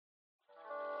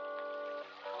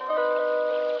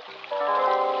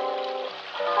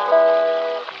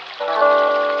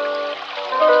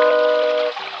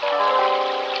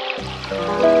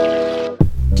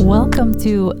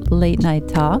to Late Night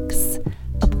Talks,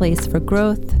 a place for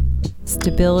growth,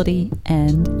 stability,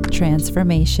 and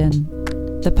transformation.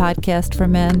 The podcast for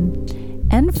men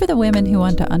and for the women who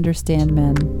want to understand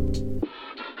men.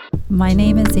 My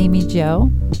name is Amy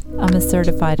Jo. I'm a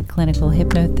certified clinical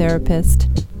hypnotherapist,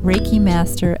 Reiki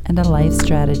master, and a life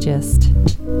strategist.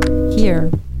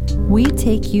 Here, we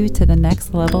take you to the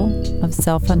next level of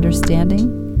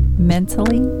self-understanding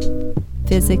mentally,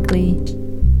 physically,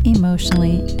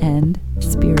 emotionally, and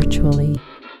spiritually.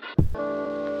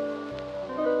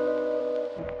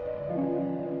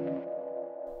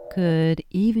 Good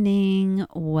evening.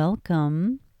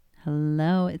 Welcome.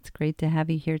 Hello. It's great to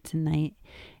have you here tonight.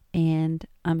 And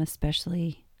I'm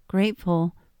especially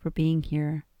grateful for being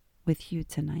here with you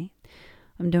tonight.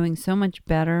 I'm doing so much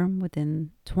better within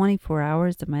 24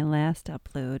 hours of my last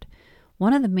upload.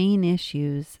 One of the main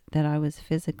issues that I was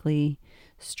physically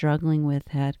struggling with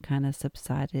had kind of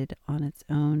subsided on its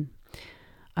own.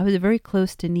 I was very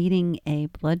close to needing a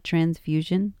blood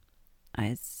transfusion. I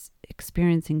was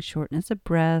experiencing shortness of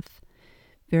breath,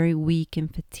 very weak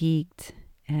and fatigued,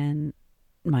 and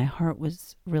my heart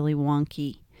was really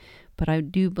wonky. But I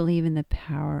do believe in the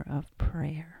power of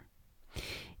prayer.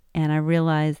 And I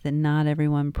realize that not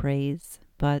everyone prays,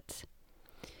 but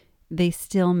they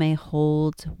still may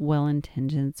hold well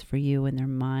intentions for you in their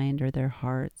mind or their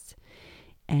hearts.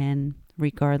 And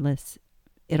regardless,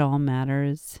 it all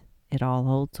matters. It all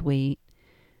holds weight.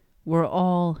 We're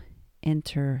all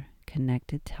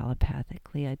interconnected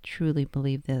telepathically. I truly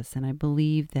believe this. And I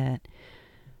believe that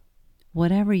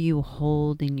whatever you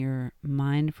hold in your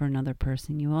mind for another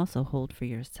person, you also hold for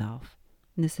yourself.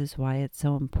 And this is why it's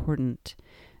so important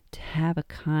to have a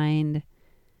kind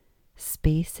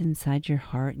space inside your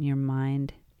heart and your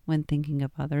mind when thinking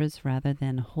of others rather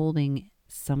than holding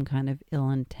some kind of ill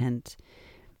intent.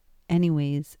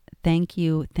 Anyways, thank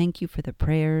you. Thank you for the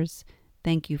prayers.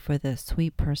 Thank you for the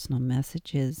sweet personal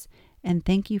messages. And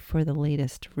thank you for the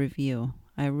latest review.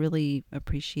 I really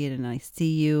appreciate it. And I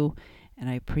see you and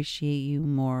I appreciate you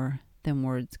more than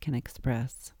words can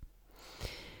express.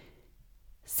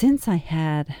 Since I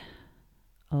had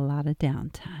a lot of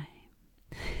downtime,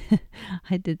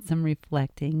 I did some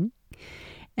reflecting,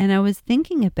 and I was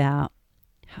thinking about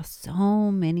how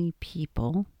so many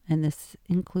people, and this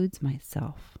includes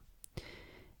myself,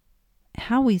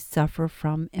 how we suffer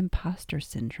from imposter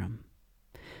syndrome.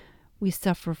 We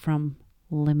suffer from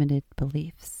limited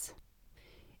beliefs.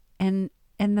 And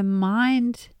the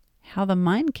mind, how the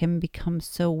mind can become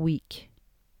so weak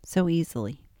so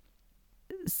easily.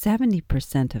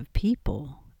 70% of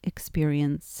people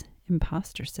experience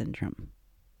imposter syndrome.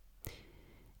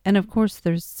 And of course,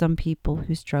 there's some people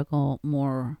who struggle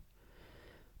more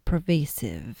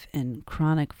pervasive and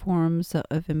chronic forms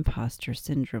of imposter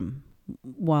syndrome,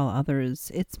 while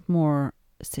others, it's more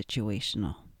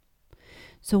situational.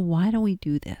 So why do we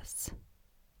do this?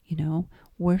 You know,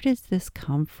 where does this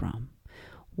come from?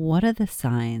 What are the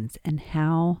signs and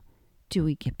how do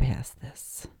we get past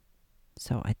this?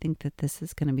 So I think that this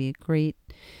is going to be a great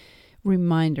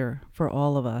reminder for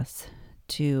all of us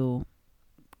to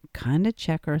kind of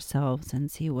check ourselves and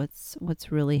see what's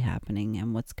really happening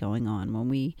and what's going on when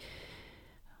we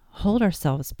hold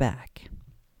ourselves back.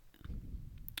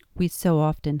 We so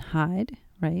often hide,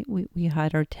 right? We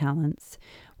hide our talents.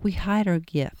 We hide our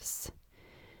gifts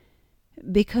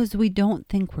because we don't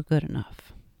think we're good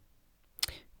enough.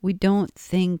 We don't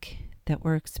think that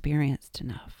we're experienced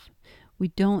enough. We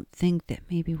don't think that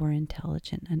maybe we're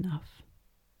intelligent enough.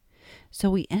 So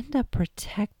we end up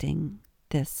protecting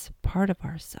this part of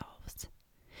ourselves.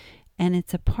 And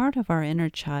it's a part of our inner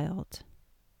child.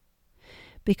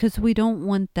 Because we don't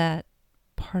want that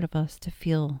part of us to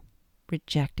feel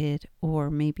rejected or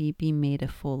maybe be made a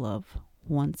fool of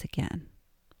once again.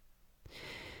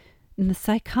 And the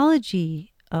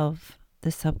psychology of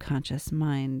the subconscious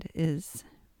mind is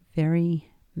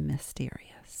very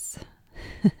mysterious.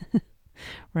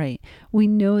 Right. We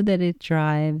know that it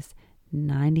drives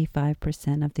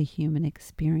 95% of the human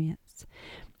experience.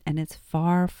 And it's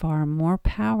far, far more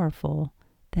powerful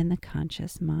than the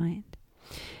conscious mind.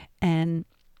 And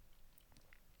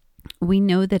we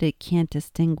know that it can't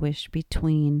distinguish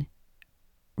between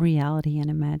reality and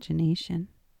imagination.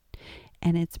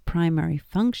 And its primary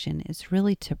function is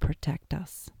really to protect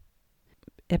us.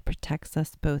 It protects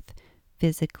us both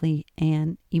physically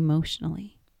and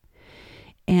emotionally.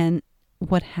 And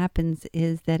what happens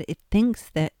is that it thinks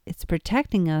that it's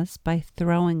protecting us by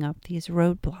throwing up these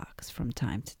roadblocks from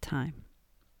time to time.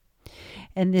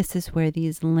 And this is where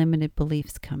these limited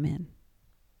beliefs come in.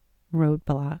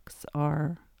 Roadblocks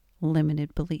are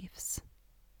limited beliefs.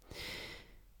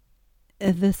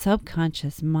 The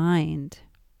subconscious mind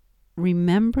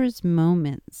remembers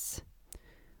moments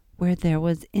where there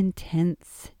was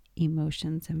intense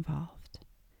emotions involved,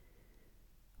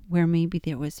 where maybe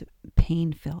there was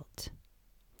pain felt,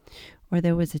 or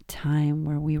there was a time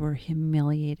where we were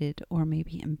humiliated or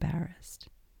maybe embarrassed,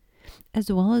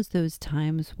 as well as those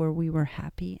times where we were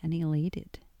happy and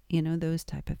elated, those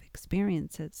type of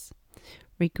experiences.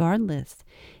 Regardless,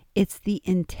 it's the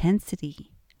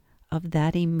intensity of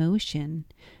that emotion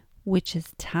which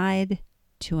is tied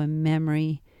to a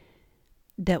memory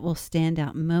that will stand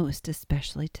out most,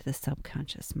 especially to the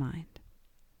subconscious mind.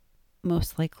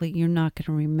 Most likely, you're not going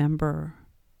to remember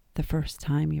the first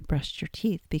time you brushed your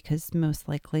teeth because most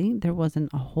likely there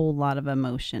wasn't a whole lot of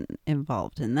emotion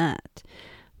involved in that.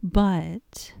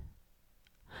 But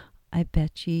I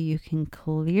bet you can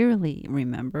clearly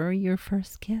remember your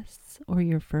first kiss or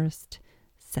your first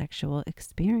sexual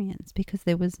experience because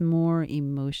there was more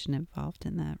emotion involved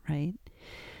in that, right?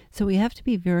 So we have to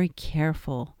be very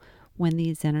careful when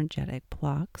these energetic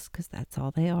blocks, because that's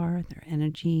all they are, their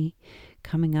energy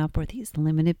coming up, or these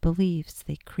limited beliefs,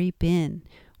 they creep in.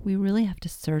 We really have to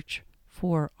search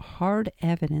for hard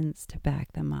evidence to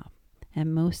back them up.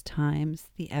 And most times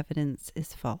the evidence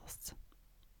is false.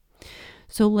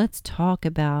 So let's talk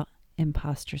about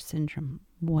imposter syndrome.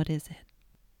 What is it?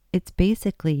 It's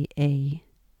basically a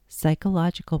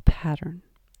psychological pattern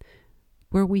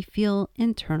where we feel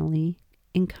internally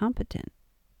incompetent.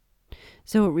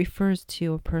 So it refers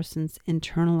to a person's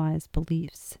internalized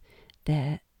beliefs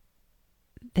that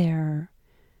their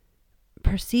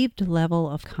perceived level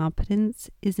of competence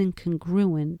is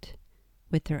incongruent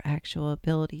with their actual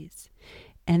abilities,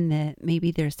 and that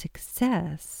maybe their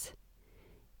success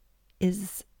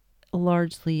is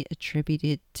largely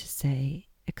attributed to, say,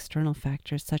 external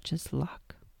factors such as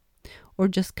luck or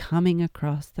just coming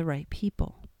across the right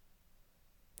people.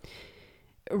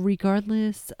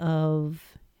 Regardless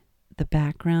of the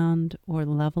background or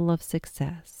level of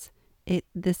success,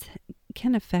 this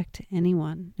can affect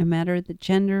anyone, no matter the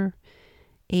gender,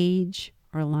 age,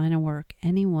 or line of work.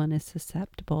 Anyone is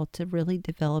susceptible to really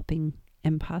developing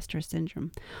imposter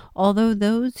syndrome. Although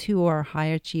those who are high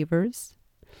achievers,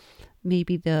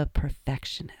 maybe the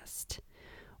perfectionist,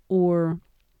 or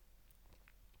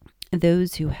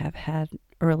those who have had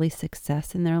early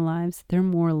success in their lives, they're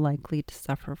more likely to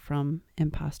suffer from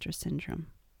imposter syndrome.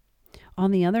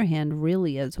 On the other hand,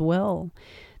 really as well,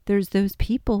 there's those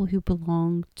people who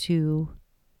belong to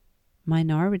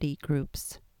minority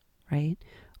groups, right?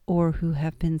 Or who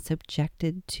have been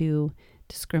subjected to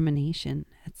discrimination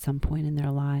at some point in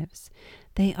their lives.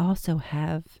 They also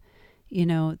have,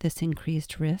 this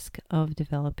increased risk of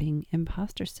developing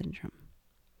imposter syndrome.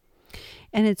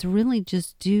 And it's really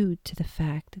just due to the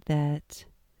fact that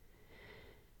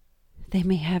they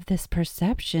may have this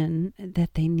perception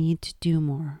that they need to do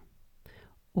more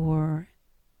or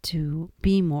to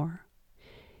be more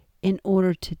in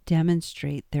order to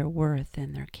demonstrate their worth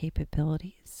and their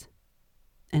capabilities.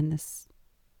 And this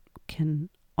can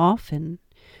often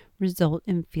result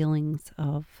in feelings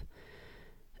of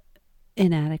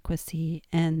inadequacy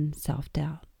and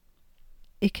self-doubt.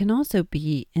 It can also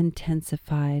be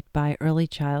intensified by early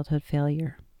childhood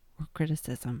failure or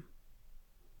criticism.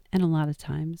 And a lot of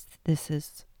times this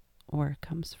is where it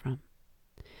comes from.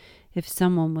 If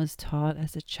someone was taught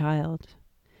as a child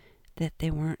that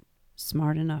they weren't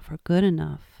smart enough or good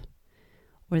enough,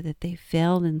 or that they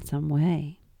failed in some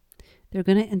way, they're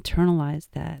going to internalize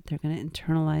that. They're going to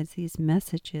internalize these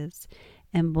messages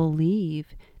and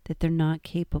believe that they're not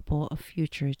capable of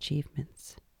future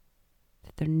achievements,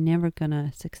 that they're never going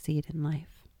to succeed in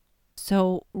life.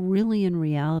 So really, in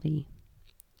reality,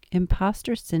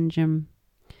 imposter syndrome,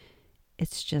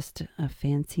 it's just a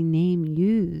fancy name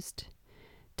used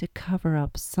to cover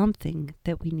up something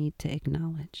that we need to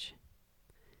acknowledge.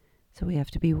 So we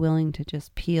have to be willing to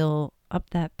just peel up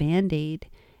that Band-Aid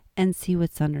and see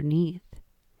what's underneath.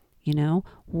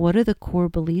 What are the core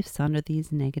beliefs under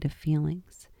these negative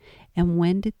feelings? And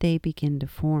when did they begin to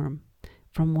form?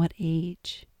 From what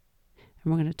age?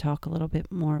 And we're going to talk a little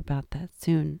bit more about that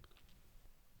soon.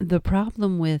 The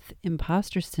problem with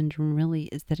imposter syndrome really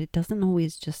is that it doesn't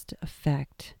always just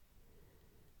affect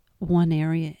one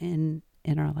area in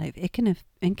our life. It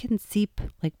can seep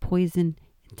like poison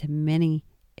into many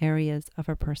areas of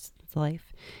a person's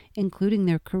life, including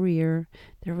their career,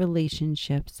 their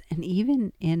relationships, and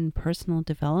even in personal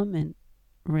development,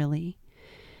 really.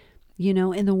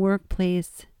 In the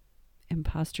workplace,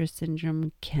 imposter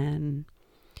syndrome can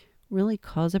really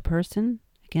cause a person,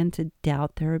 again, to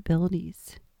doubt their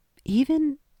abilities.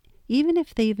 Even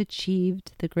if they've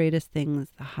achieved the greatest things,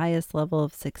 the highest level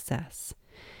of success,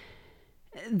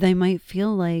 they might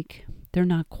feel like they're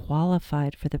not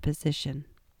qualified for the position,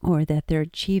 or that their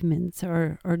achievements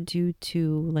are due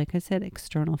to, like I said,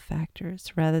 external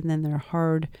factors rather than their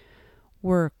hard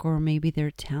work or maybe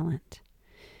their talent.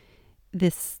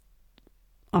 This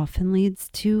often leads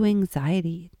to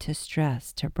anxiety, to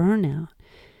stress, to burnout,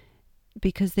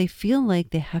 because they feel like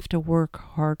they have to work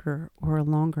harder or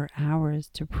longer hours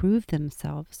to prove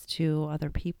themselves to other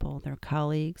people, their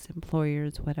colleagues,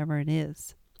 employers, whatever it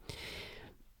is.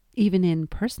 Even in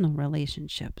personal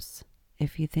relationships,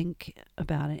 if you think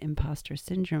about it, imposter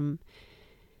syndrome,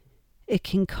 it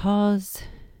can cause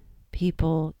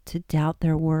people to doubt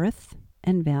their worth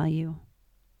and value.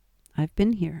 I've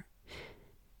been here.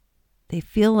 They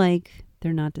feel like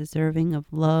they're not deserving of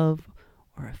love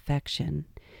or affection,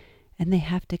 and they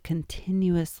have to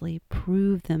continuously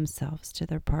prove themselves to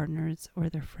their partners or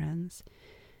their friends,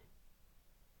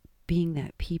 being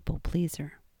that people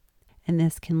pleaser. And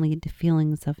this can lead to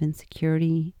feelings of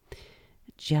insecurity,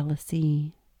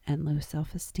 jealousy, and low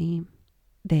self-esteem.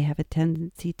 They have a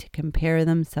tendency to compare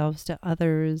themselves to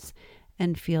others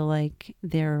and feel like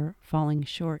they're falling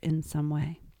short in some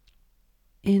way.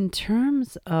 In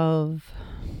terms of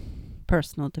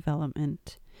personal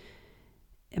development,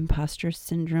 imposter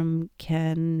syndrome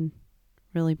can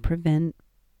really prevent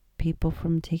people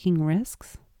from taking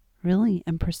risks, really,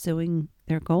 and pursuing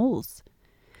their goals,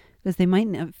 because they might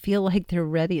not feel like they're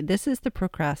ready. This is the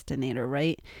procrastinator,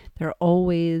 right? They're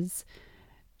always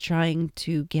trying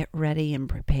to get ready and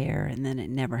prepare, and then it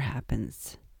never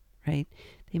happens, right?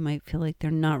 They might feel like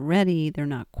they're not ready, they're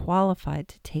not qualified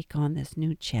to take on this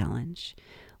new challenge,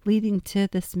 leading to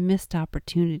this missed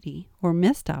opportunity or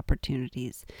missed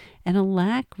opportunities and a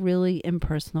lack really in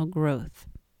personal growth.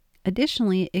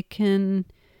 Additionally, it can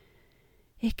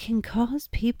cause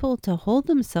people to hold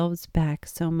themselves back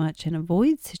so much and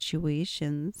avoid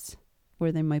situations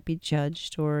where they might be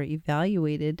judged or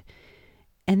evaluated.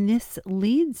 And this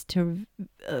leads to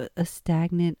a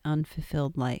stagnant,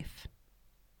 unfulfilled life,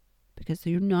 because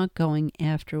you're not going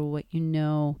after what you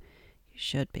know you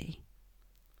should be,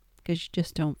 because you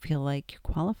just don't feel like you're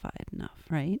qualified enough,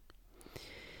 right?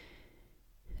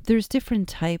 There's different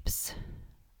types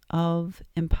of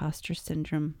imposter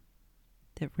syndrome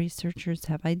that researchers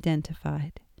have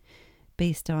identified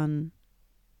based on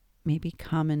maybe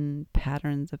common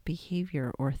patterns of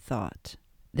behavior or thought.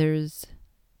 There's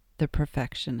the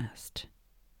perfectionist,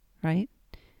 right?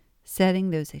 Setting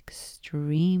those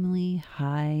extremely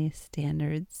high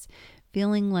standards,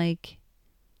 feeling like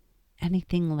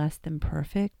anything less than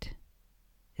perfect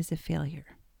is a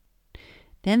failure.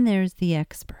 Then there's the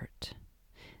expert.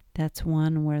 That's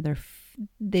one where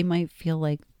they might feel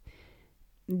like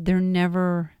they're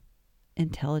never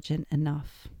intelligent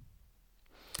enough.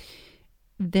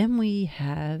 Then we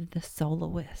have the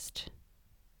soloist.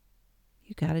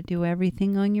 You got to do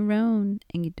everything on your own,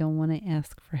 and you don't want to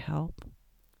ask for help.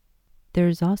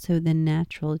 There's also the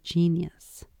natural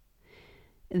genius.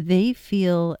 They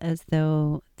feel as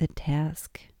though the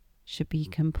task should be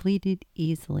completed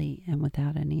easily and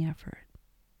without any effort.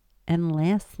 And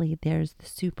lastly, there's the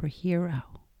superhero.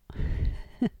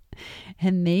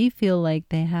 And they feel like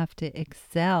they have to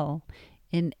excel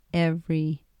in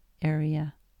every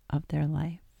area of their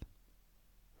life.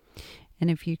 And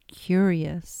if you're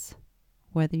curious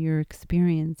whether you're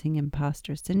experiencing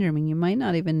imposter syndrome, and you might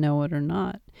not even know it or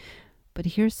not, but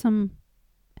here's some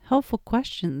helpful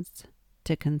questions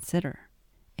to consider.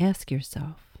 Ask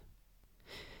yourself,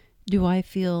 do I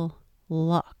feel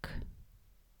luck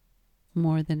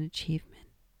more than achievement?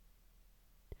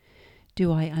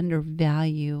 Do I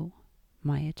undervalue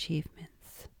my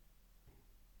achievements?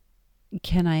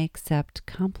 Can I accept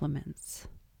compliments?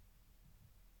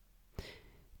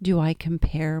 Do I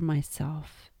compare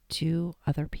myself to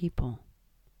other people?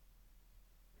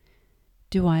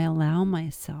 Do I allow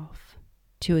myself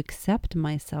to accept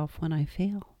myself when I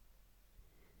fail?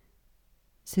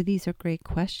 So these are great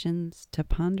questions to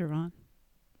ponder on.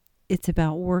 It's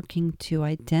about working to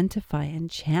identify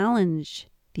and challenge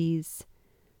these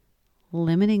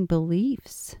limiting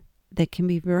beliefs that can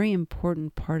be a very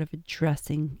important part of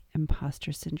addressing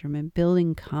imposter syndrome and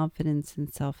building confidence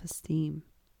and self-esteem.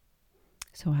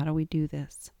 So how do we do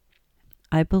this?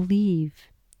 I believe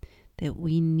that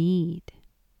we need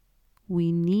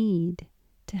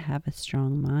to have a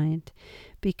strong mind,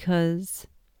 because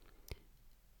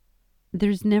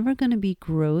there's never going to be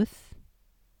growth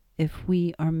if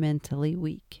we are mentally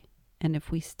weak. And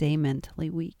if we stay mentally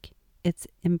weak, it's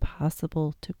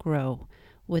impossible to grow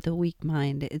with a weak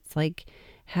mind. It's like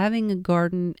having a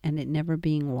garden and it never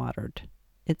being watered.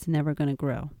 It's never going to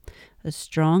grow. A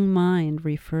strong mind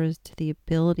refers to the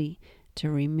ability to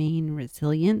remain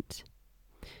resilient,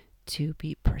 to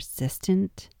be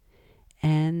persistent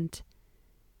and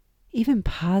even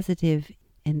positive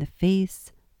in the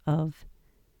face of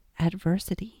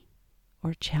adversity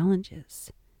or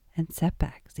challenges and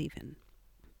setbacks even,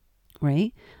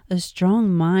 right? A strong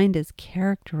mind is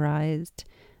characterized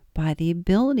by the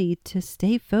ability to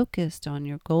stay focused on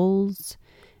your goals,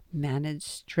 manage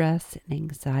stress and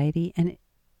anxiety, and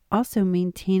also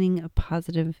maintaining a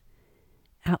positive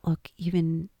outlook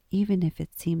even if it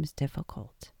seems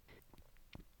difficult.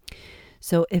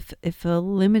 So if a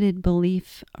limited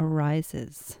belief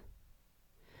arises,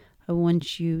 I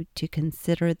want you to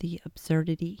consider the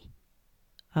absurdity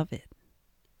of it.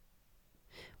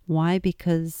 Why?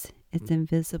 Because it's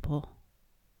invisible.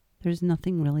 There's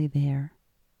nothing really there.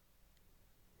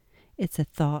 It's a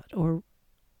thought, or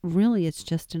really it's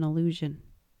just an illusion.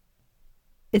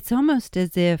 It's almost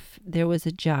as if there was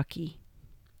a jockey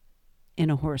in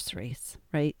a horse race,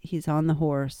 right? He's on the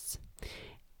horse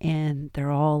and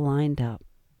they're all lined up.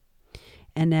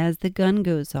 And as the gun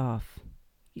goes off,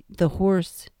 the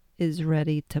horse is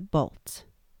ready to bolt,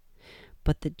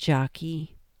 but the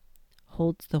jockey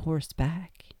holds the horse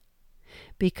back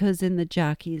because in the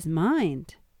jockey's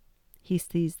mind, he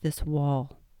sees this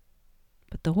wall,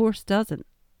 but the horse doesn't.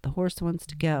 The horse wants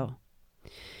to go.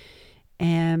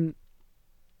 And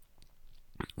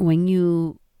when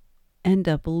you end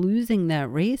up losing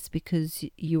that race because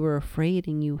you were afraid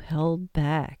and you held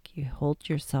back, you hold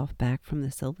yourself back from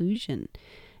this illusion,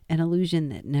 an illusion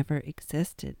that never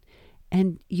existed.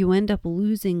 And you end up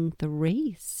losing the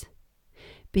race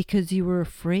because you were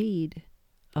afraid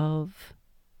of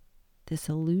this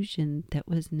illusion that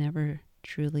was never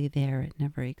truly there. It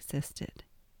never existed.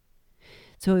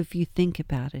 So if you think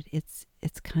about it, it's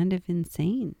kind of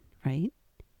insane, right?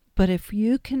 But if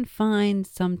you can find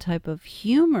some type of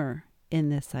humor in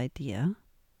this idea,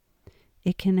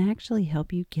 it can actually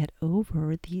help you get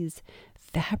over these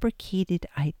fabricated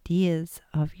ideas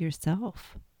of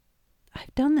yourself.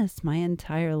 I've done this my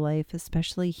entire life,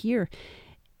 especially here.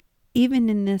 Even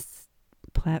in this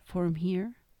platform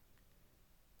here,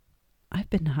 I've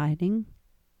been hiding.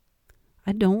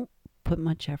 I don't put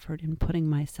much effort in putting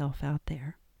myself out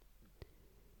there.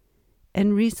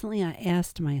 And recently I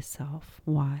asked myself,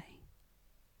 why?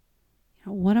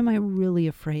 What am I really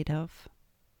afraid of?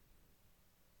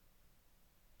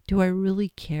 Do I really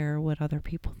care what other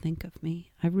people think of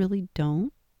me? I really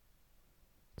don't.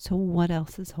 So what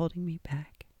else is holding me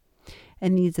back?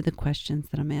 And these are the questions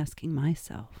that I'm asking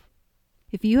myself.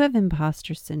 If you have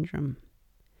imposter syndrome,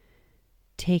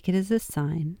 take it as a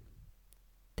sign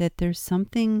that there's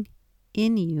something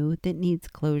in you that needs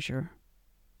closure.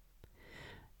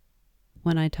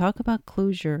 When I talk about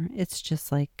closure, it's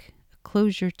just like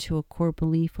closure to a core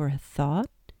belief or a thought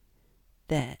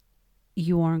that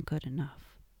you aren't good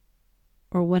enough,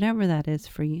 or whatever that is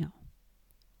for you.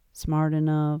 Smart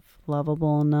enough,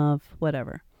 lovable enough,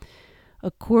 whatever.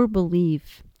 A core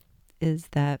belief is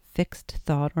that fixed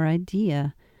thought or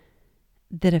idea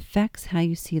that affects how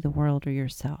you see the world or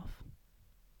yourself.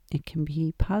 It can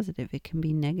be positive, it can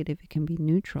be negative, it can be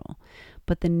neutral.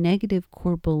 But the negative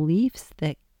core beliefs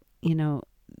that,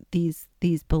 these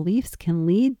beliefs can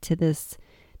lead to this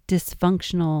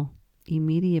dysfunctional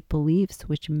immediate beliefs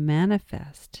which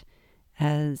manifest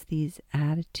as these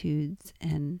attitudes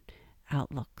and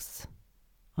outlooks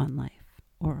on life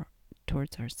or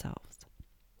towards ourselves.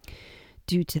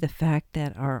 Due to the fact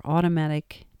that our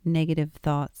automatic negative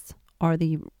thoughts are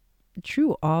the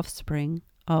true offspring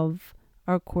of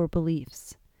our core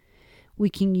beliefs. We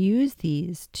can use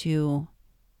these to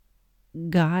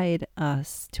guide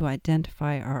us to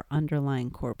identify our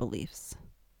underlying core beliefs,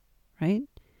 right?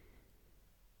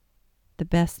 The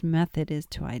best method is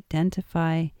to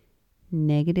identify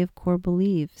negative core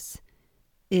beliefs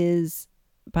is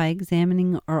by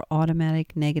examining our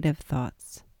automatic negative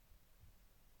thoughts,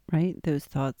 right? Those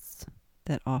thoughts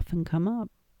that often come up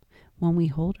when we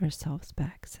hold ourselves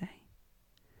back, say.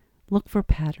 Look for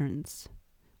patterns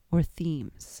or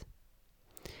themes,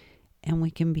 and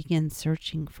we can begin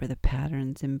searching for the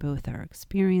patterns in both our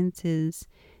experiences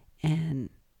and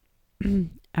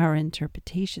our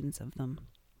interpretations of them.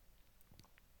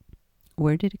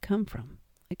 Where did it come from?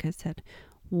 Like I said,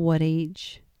 what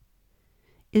age?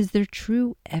 Is there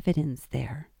true evidence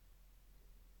there?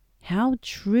 How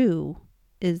true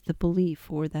is the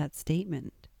belief or that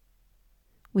statement?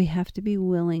 We have to be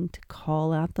willing to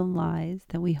call out the lies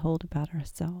that we hold about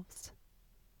ourselves.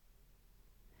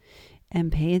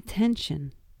 And pay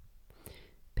attention.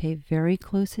 Pay very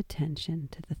close attention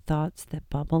to the thoughts that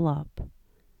bubble up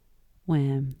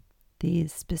when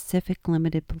these specific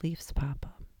limited beliefs pop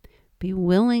up. Be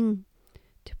willing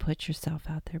to put yourself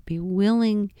out there. Be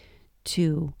willing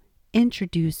to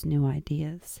Introduce new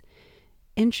ideas.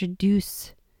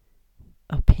 Introduce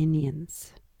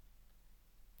opinions.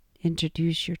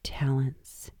 Introduce your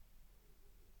talents.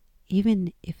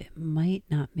 Even if it might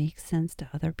not make sense to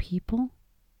other people,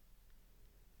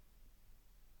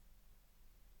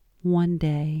 one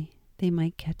day they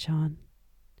might catch on.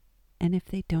 And if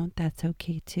they don't, that's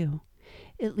okay too.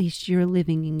 At least you're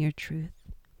living in your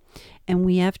truth. And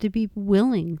we have to be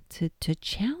willing to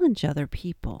challenge other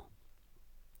people,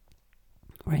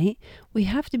 right? We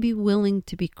have to be willing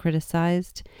to be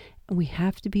criticized, and we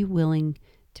have to be willing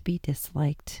to be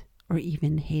disliked or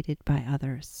even hated by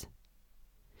others.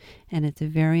 And it's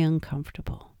very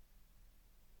uncomfortable.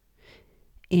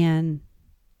 And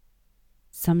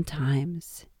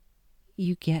sometimes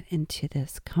you get into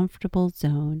this comfortable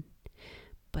zone,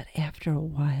 but after a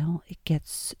while it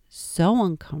gets so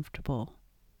uncomfortable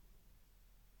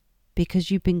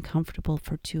because you've been comfortable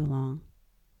for too long.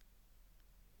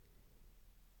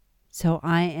 So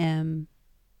I am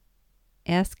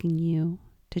asking you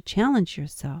to challenge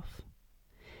yourself,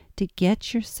 to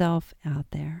get yourself out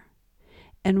there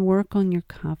and work on your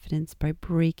confidence by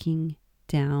breaking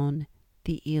down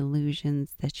the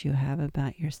illusions that you have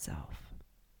about yourself.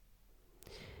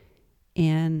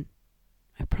 And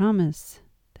I promise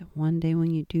that one day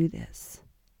when you do this,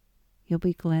 you'll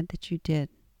be glad that you did.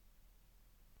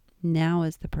 Now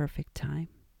is the perfect time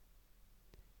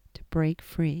to break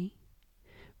free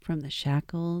from the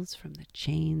shackles, from the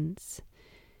chains.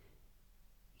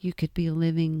 You could be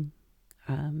living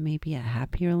maybe a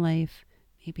happier life,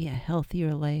 maybe a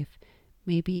healthier life,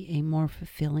 maybe a more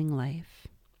fulfilling life.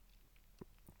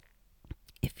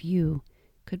 If you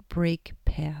could break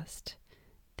past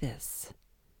this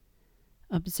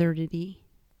absurdity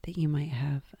that you might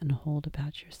have and hold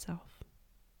about yourself.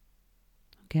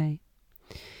 Okay?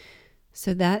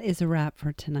 So that is a wrap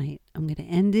for tonight. I'm going to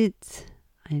end it.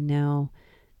 I know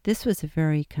this was a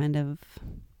very kind of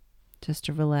just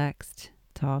a relaxed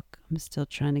talk. I'm still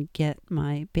trying to get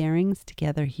my bearings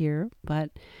together here,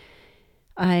 but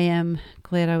I am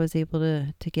glad I was able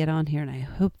to get on here, and I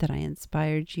hope that I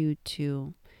inspired you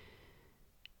to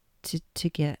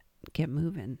get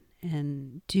moving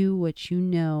and do what you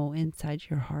know inside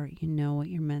your heart. You know what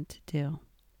you're meant to do.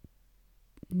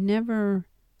 Never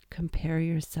compare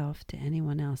yourself to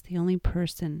anyone else. The only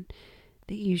person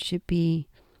that you should be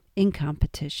in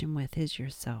competition with is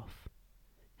yourself.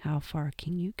 How far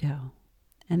can you go?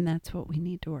 And that's what we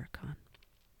need to work on.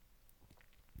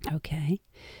 Okay.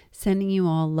 Sending you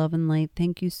all love and light.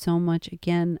 Thank you so much.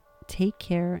 Again, take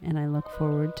care, and I look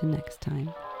forward to next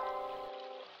time.